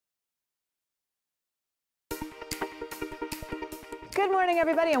Good morning,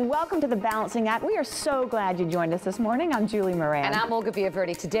 everybody, and welcome to The Balancing Act. We are so glad you joined us this morning. I'm Julie Moran. And I'm Olga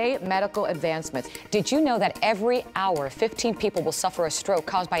Villaverdi. Today, medical advancements. Did you know that every hour, 15 people will suffer a stroke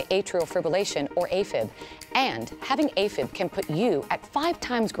caused by atrial fibrillation, or AFib? And having AFib can put you at 5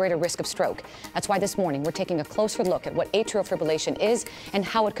 times greater risk of stroke. That's why this morning we're taking a closer look at what atrial fibrillation is and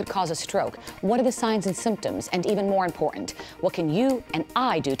how it could cause a stroke. What are the signs and symptoms? And even more important, what can you and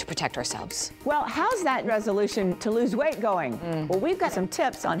I do to protect ourselves? Well, how's that resolution to lose weight going? Well, we've got some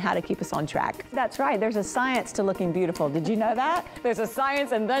tips on how to keep us on track. That's right, there's a science to looking beautiful. Did you know that? There's a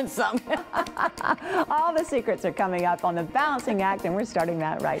science and then some. All the secrets are coming up on The Balancing Act, and we're starting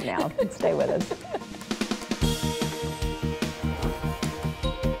that right now. Stay with us.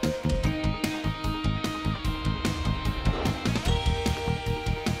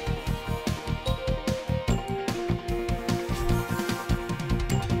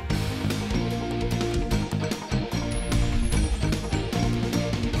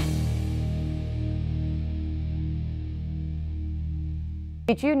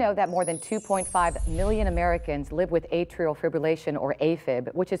 Did you know that more than 2.5 million Americans live with atrial fibrillation, or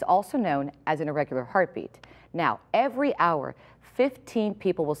AFib, which is also known as an irregular heartbeat? Now, every hour, 15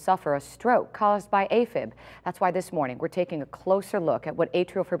 people will suffer a stroke caused by AFib. That's why this morning we're taking a closer look at what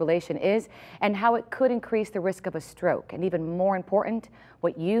atrial fibrillation is and how it could increase the risk of a stroke. And even more important,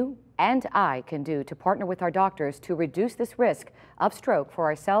 what you and I can do to partner with our doctors to reduce this risk of stroke for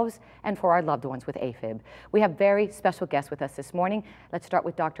ourselves and for our loved ones with AFib. We have very special guests with us this morning. Let's start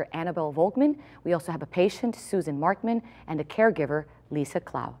with Dr. Annabelle Volkman. We also have a patient, Susan Markman, and a caregiver, Lisa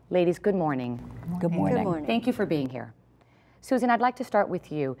Clow. Ladies, good morning. Good morning. Good morning. Thank you for being here. Susan, I'd like to start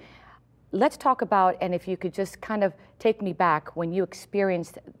with you. Let's talk about, and if you could just kind of take me back when you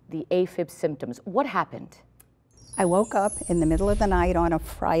experienced the AFib symptoms. What happened? I woke up in the middle of the night on a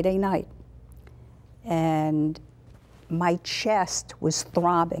Friday night, and my chest was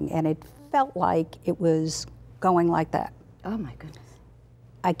throbbing, and it felt like it was going like that. Oh my goodness.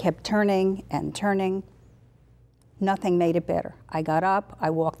 I kept turning and turning. Nothing made it better. I got up, I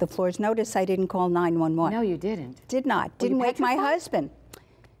walked the floors. Notice I didn't call 911. No, you didn't. Did not. Didn't wake my husband.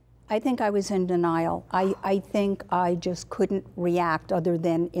 I think I was in denial. I think I just couldn't react other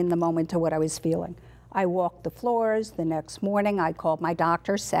than in the moment to what I was feeling. I walked the floors. The next morning, I called my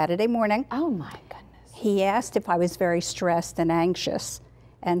doctor Saturday morning. Oh my goodness. He asked if I was very stressed and anxious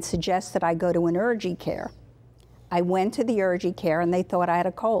and suggested I go to an urgent care. I went to the urgent care and they thought I had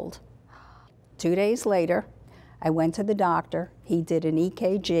a cold. 2 days later, I went to the doctor. He did an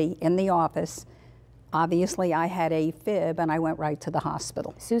EKG in the office. Obviously, I had AFib, and I went right to the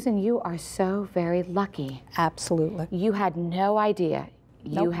hospital. Susan, you are so very lucky. Absolutely. You had no idea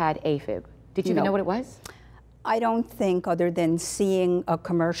you had AFib. Did you even know what it was? I don't think, other than seeing a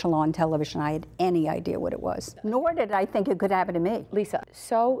commercial on television, I had any idea what it was. Nor did I think it could happen to me. Lisa,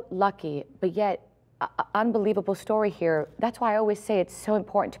 so lucky, but yet unbelievable story here. That's why I always say it's so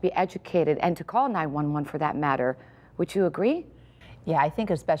important to be educated and to call 911 for that matter. Would you agree? Yeah, I think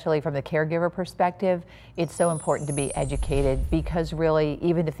especially from the caregiver perspective, it's so important to be educated, because really,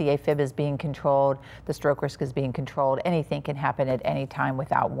 even if the AFib is being controlled, the stroke risk is being controlled, anything can happen at any time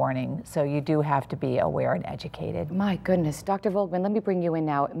without warning. So you do have to be aware and educated. My goodness. Dr. Volkman, let me bring you in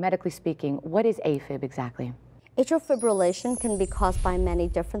now. Medically speaking, what is AFib exactly? Atrial fibrillation can be caused by many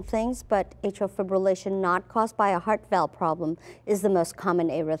different things, but atrial fibrillation not caused by a heart valve problem is the most common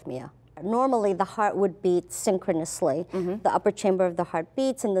arrhythmia. Normally, the heart would beat synchronously. The upper chamber of the heart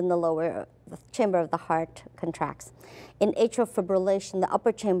beats, and then the lower chamber of the heart contracts. In atrial fibrillation, the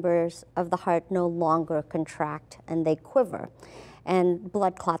upper chambers of the heart no longer contract, and they quiver. And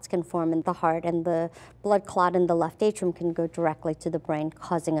blood clots can form in the heart, and the blood clot in the left atrium can go directly to the brain,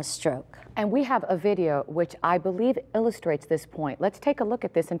 causing a stroke. And we have a video which I believe illustrates this point. Let's take a look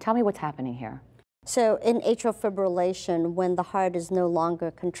at this and tell me what's happening here. So in atrial fibrillation, when the heart is no longer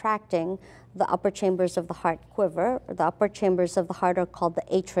contracting, the upper chambers of the heart quiver. The upper chambers of the heart are called the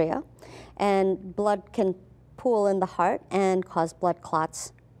atria, and blood can pool in the heart and cause blood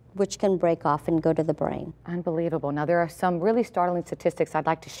clots, which can break off and go to the brain. Unbelievable. Now, there are some really startling statistics I'd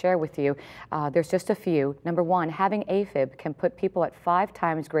like to share with you. There's just a few. Number one, having AFib can put people at 5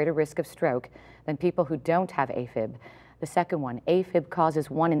 times greater risk of stroke than people who don't have AFib. The second one, AFib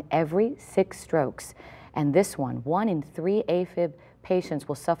causes 1 in every 6 strokes. And this one, 1 in 3 AFib patients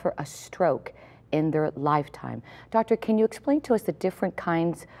will suffer a stroke in their lifetime. Doctor, can you explain to us the different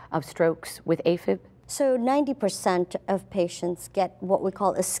kinds of strokes with AFib? So 90% of patients get what we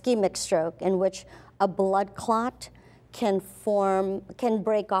call ischemic stroke, in which a blood clot can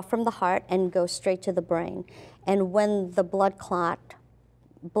break off from the heart and go straight to the brain. And when the blood clot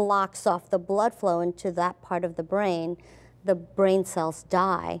blocks off the blood flow into that part of the brain, the brain cells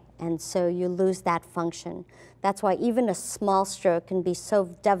die, and so you lose that function. That's why even a small stroke can be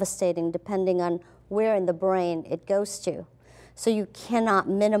so devastating depending on where in the brain it goes to. So you cannot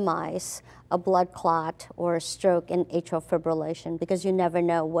minimize a blood clot or a stroke in atrial fibrillation because you never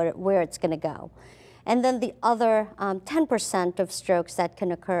know where it's going to go. And then the other 10% of strokes that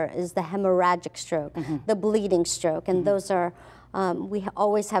can occur is the hemorrhagic stroke, the bleeding stroke, and those are, we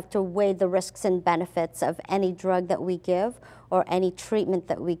always have to weigh the risks and benefits of any drug that we give or any treatment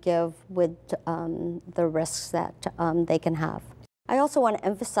that we give with the risks that they can have. I also want to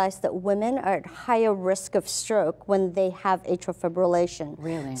emphasize that women are at higher risk of stroke when they have atrial fibrillation.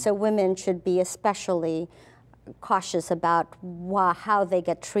 Really? So women should be especially cautious about how they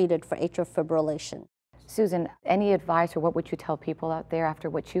get treated for atrial fibrillation. Susan, any advice or what would you tell people out there after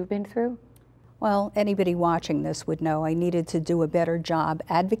what you've been through? Well, anybody watching this would know I needed to do a better job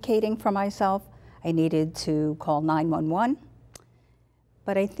advocating for myself. I needed to call 911.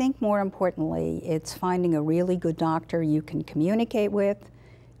 But I think more importantly, it's finding a really good doctor you can communicate with,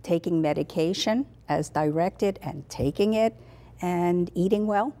 taking medication as directed and taking it, and eating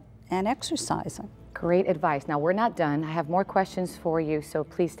well and exercising. Great advice. Now, we're not done. I have more questions for you, so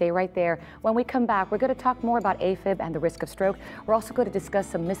please stay right there. When we come back, we're going to talk more about AFib and the risk of stroke. We're also going to discuss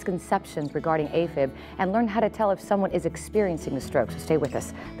some misconceptions regarding AFib and learn how to tell if someone is experiencing the stroke. So stay with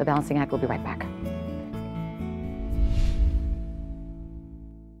us. The Balancing Act will be right back.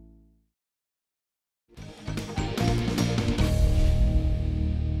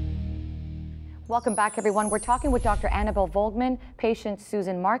 Welcome back, everyone. We're talking with Dr. Annabelle Voldman, patient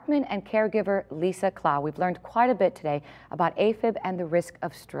Susan Markman, and caregiver Lisa Clow. We've learned quite a bit today about AFib and the risk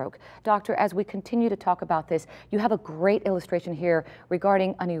of stroke. Doctor, as we continue to talk about this, you have a great illustration here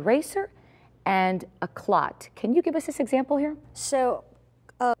regarding an eraser and a clot. Can you give us this example here? So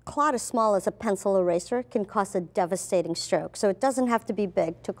a clot as small as a pencil eraser can cause a devastating stroke. So it doesn't have to be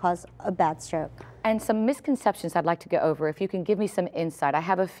big to cause a bad stroke. And some misconceptions I'd like to go over, if you can give me some insight. I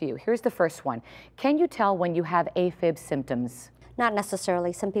have a few. Here's the first one. Can you tell when you have AFib symptoms? Not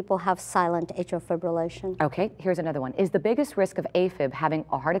necessarily. Some people have silent atrial fibrillation. Okay, here's another one. Is the biggest risk of AFib having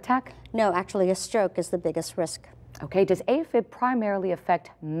a heart attack? No, actually a stroke is the biggest risk. Okay, does AFib primarily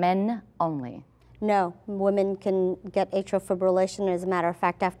affect men only? No, women can get atrial fibrillation. As a matter of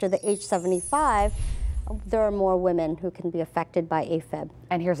fact, after the age 75, there are more women who can be affected by AFib.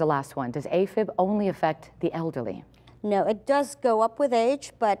 And here's the last one. Does AFib only affect the elderly? No, it does go up with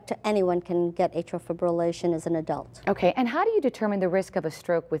age, but anyone can get atrial fibrillation as an adult. Okay, and how do you determine the risk of a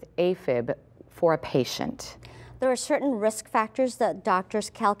stroke with AFib for a patient? There are certain risk factors that doctors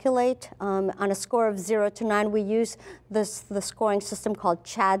calculate. On a score of 0 to 9, we use the scoring system called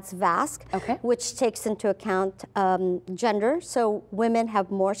Chad's VASC, which takes into account gender. So women have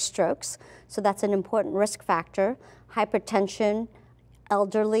more strokes, so that's an important risk factor. Hypertension,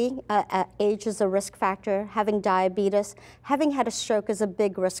 elderly, age is a risk factor. Having diabetes, having had a stroke is a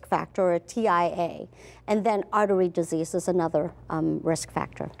big risk factor, or a TIA. And then artery disease is another risk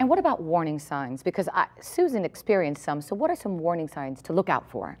factor. And what about warning signs? Because Susan experienced some, so what are some warning signs to look out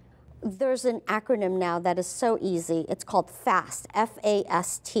for? There's an acronym now that is so easy. It's called FAST,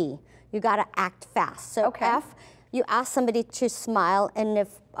 F-A-S-T. You gotta act fast. So F, you ask somebody to smile, and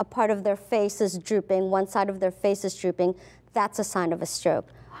if a part of their face is drooping, one side of their face is drooping, that's a sign of a stroke.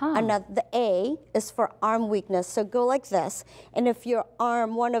 Another, the A is for arm weakness. So go like this, and if your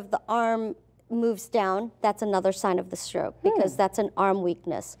arm, one of the arm moves down, that's another sign of the stroke because that's an arm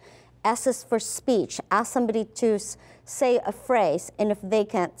weakness. S is for speech. Ask somebody to say a phrase, and if they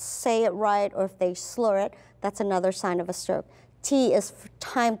can't say it right or if they slur it, that's another sign of a stroke. T is for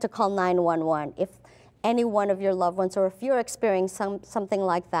time to call 911. If any one of your loved ones, or if you're experiencing something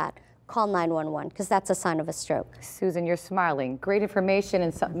like that, call 911, because that's a sign of a stroke. Susan, you're smiling. Great information,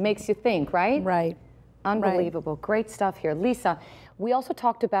 and makes you think, right? Right. Unbelievable. Right. Great stuff here. Lisa, we also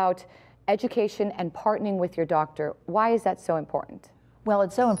talked about education and partnering with your doctor. Why is that so important? Well,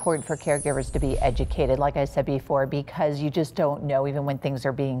 it's so important for caregivers to be educated, like I said before, because you just don't know, even when things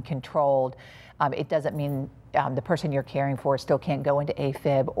are being controlled. It doesn't mean the person you're caring for still can't go into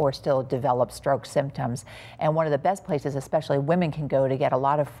AFib or still develop stroke symptoms. And one of the best places, especially women can go to get a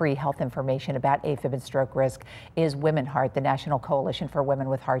lot of free health information about AFib and stroke risk, is Women Heart, the National Coalition for Women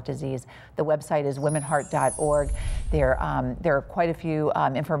with Heart Disease. The website is womenheart.org. There are quite a few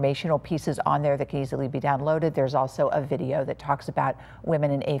informational pieces on there that can easily be downloaded. There's also a video that talks about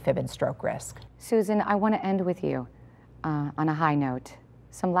women in AFib and stroke risk. Susan, I want to end with you on a high note.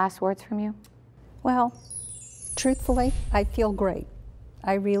 Some last words from you? Well, truthfully, I feel great.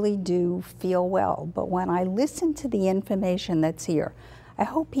 I really do feel well. But when I listen to the information that's here, I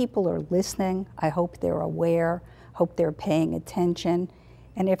hope people are listening. I hope they're aware. Hope they're paying attention.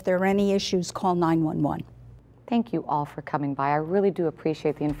 And if there are any issues, call 911. Thank you all for coming by. I really do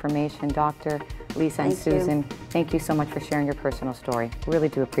appreciate the information, Dr. Lisa and Susan. Thank you so much for sharing your personal story. Really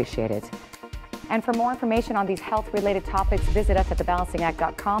do appreciate it. And for more information on these health-related topics, visit us at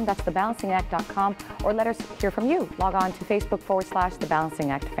thebalancingact.com. That's thebalancingact.com, or let us hear from you. Log on to Facebook.com/The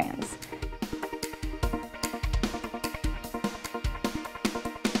Balancing Act Fans.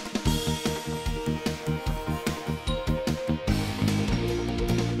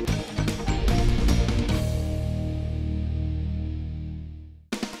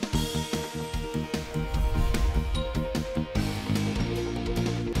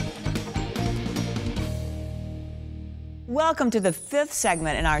 Welcome to the 5th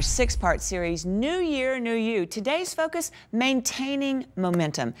segment in our 6-part series, New Year, New You. Today's focus, maintaining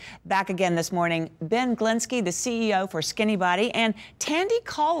momentum. Back again this morning, Ben Glinsky, the CEO for Skinny Body, and Tandy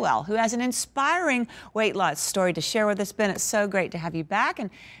Caldwell, who has an inspiring weight loss story to share with us. Ben, it's so great to have you back. And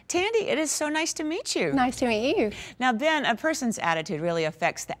Tandy, it is so nice to meet you. Nice to meet you. Now, Ben, a person's attitude really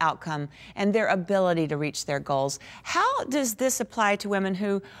affects the outcome and their ability to reach their goals. How does this apply to women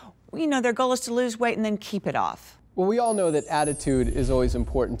who, you know, their goal is to lose weight and then keep it off? Well, we all know that attitude is always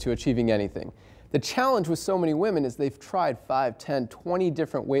important to achieving anything. The challenge with so many women is they've tried 5, 10, 20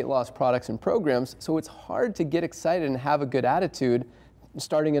 different weight loss products and programs, so it's hard to get excited and have a good attitude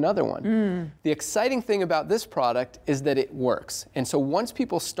starting another one. The exciting thing about this product is that it works. And so once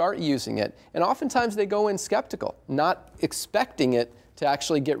people start using it, and oftentimes they go in skeptical, not expecting it to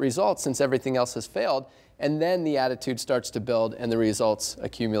actually get results since everything else has failed, and then the attitude starts to build and the results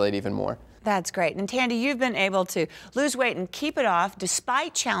accumulate even more. That's great. And Tandy, you've been able to lose weight and keep it off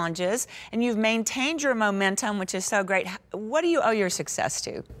despite challenges, and you've maintained your momentum, which is so great. What do you owe your success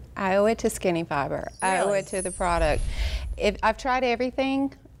to? I owe it to Skinny Fiber. Really? I owe it to the product. I've tried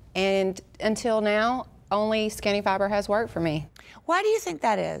everything, and until now, only Skinny Fiber has worked for me. Why do you think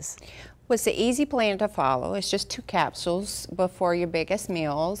that is? Well, it's an easy plan to follow. It's just 2 capsules before your biggest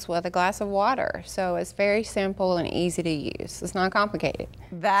meals with a glass of water. So it's very simple and easy to use. It's not complicated.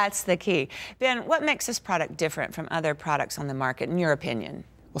 That's the key. Ben, what makes this product different from other products on the market, in your opinion?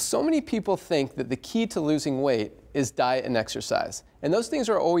 Well, so many people think that the key to losing weight is diet and exercise. And those things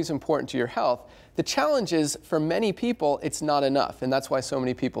are always important to your health. The challenge is, for many people, it's not enough, and that's why so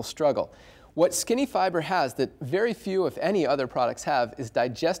many people struggle. What Skinny Fiber has that very few, if any, other products have is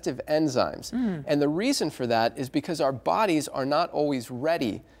digestive enzymes. And the reason for that is because our bodies are not always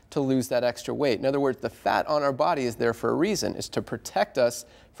ready to lose that extra weight. In other words, the fat on our body is there for a reason. It's to protect us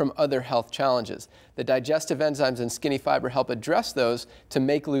from other health challenges. The digestive enzymes in Skinny Fiber help address those to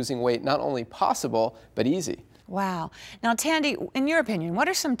make losing weight not only possible, but easy. Wow. Now, Tandy, in your opinion, what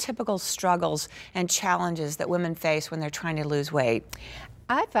are some typical struggles and challenges that women face when they're trying to lose weight?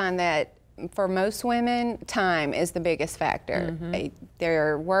 I find that for most women, time is the biggest factor.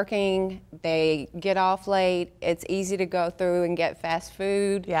 They're working, they get off late, it's easy to go through and get fast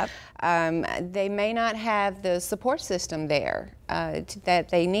food. They may not have the support system there that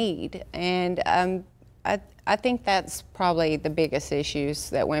they need. And I think that's probably the biggest issues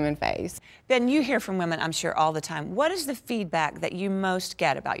that women face. Ben, you hear from women, I'm sure, all the time. What is the feedback that you most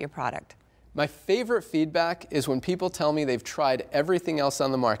get about your product? My favorite feedback is when people tell me they've tried everything else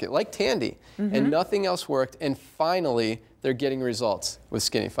on the market, like Tandy, and nothing else worked, and finally they're getting results with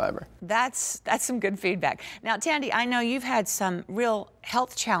Skinny Fiber. That's some good feedback. Now, Tandy, I know you've had some real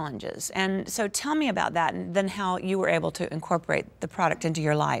health challenges, and so tell me about that and then how you were able to incorporate the product into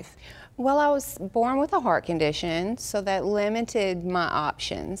your life. Well, I was born with a heart condition, so that limited my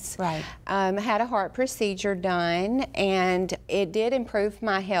options. Right. I had a heart procedure done, and it did improve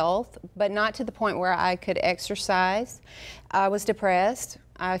my health, but not to the point where I could exercise. I was depressed.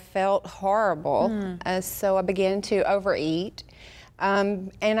 I felt horrible, so I began to overeat,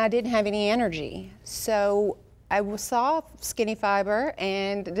 and I didn't have any energy. So I saw Skinny Fiber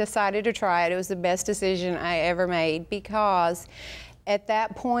and decided to try it. It was the best decision I ever made because at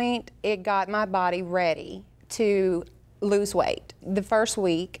that point, it got my body ready to lose weight. The first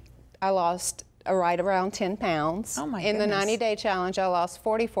week, I lost right around 10 pounds. Oh my In the goodness. 90-day challenge, I lost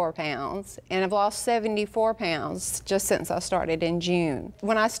 44 pounds, and I've lost 74 pounds just since I started in June.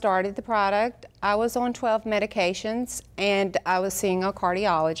 When I started the product, I was on 12 medications, and I was seeing a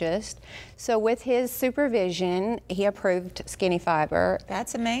cardiologist. So with his supervision, he approved Skinny Fiber.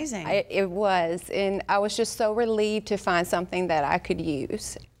 That's amazing. It was, and I was just so relieved to find something that I could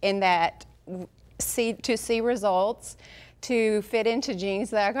use and that to see results, to fit into jeans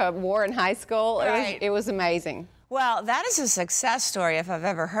that I wore in high school. Right. It was amazing. Well, that is a success story if I've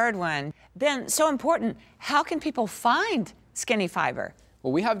ever heard one. Ben, so important, how can people find Skinny Fiber?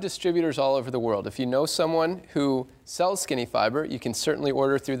 Well, we have distributors all over the world. If you know someone who sells Skinny Fiber, you can certainly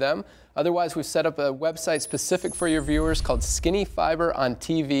order through them. Otherwise, we've set up a website specific for your viewers called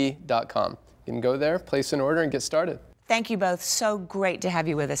skinnyfiberontv.com. You can go there, place an order, and get started. Thank you both. So great to have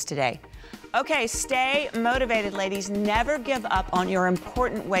you with us today. Okay, stay motivated, ladies. Never give up on your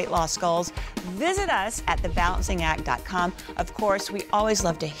important weight loss goals. Visit us at thebalancingact.com. Of course, we always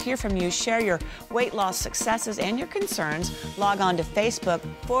love to hear from you. Share your weight loss successes and your concerns. Log on to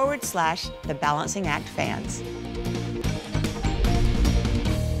Facebook.com/The Balancing Act fans.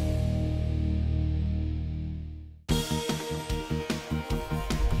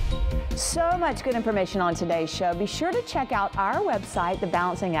 So much good information on today's show. Be sure to check out our website,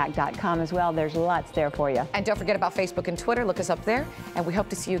 thebalancingact.com, as well. There's lots there for you. And don't forget about Facebook and Twitter. Look us up there, and we hope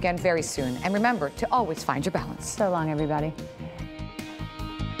to see you again very soon. And remember to always find your balance. So long, everybody.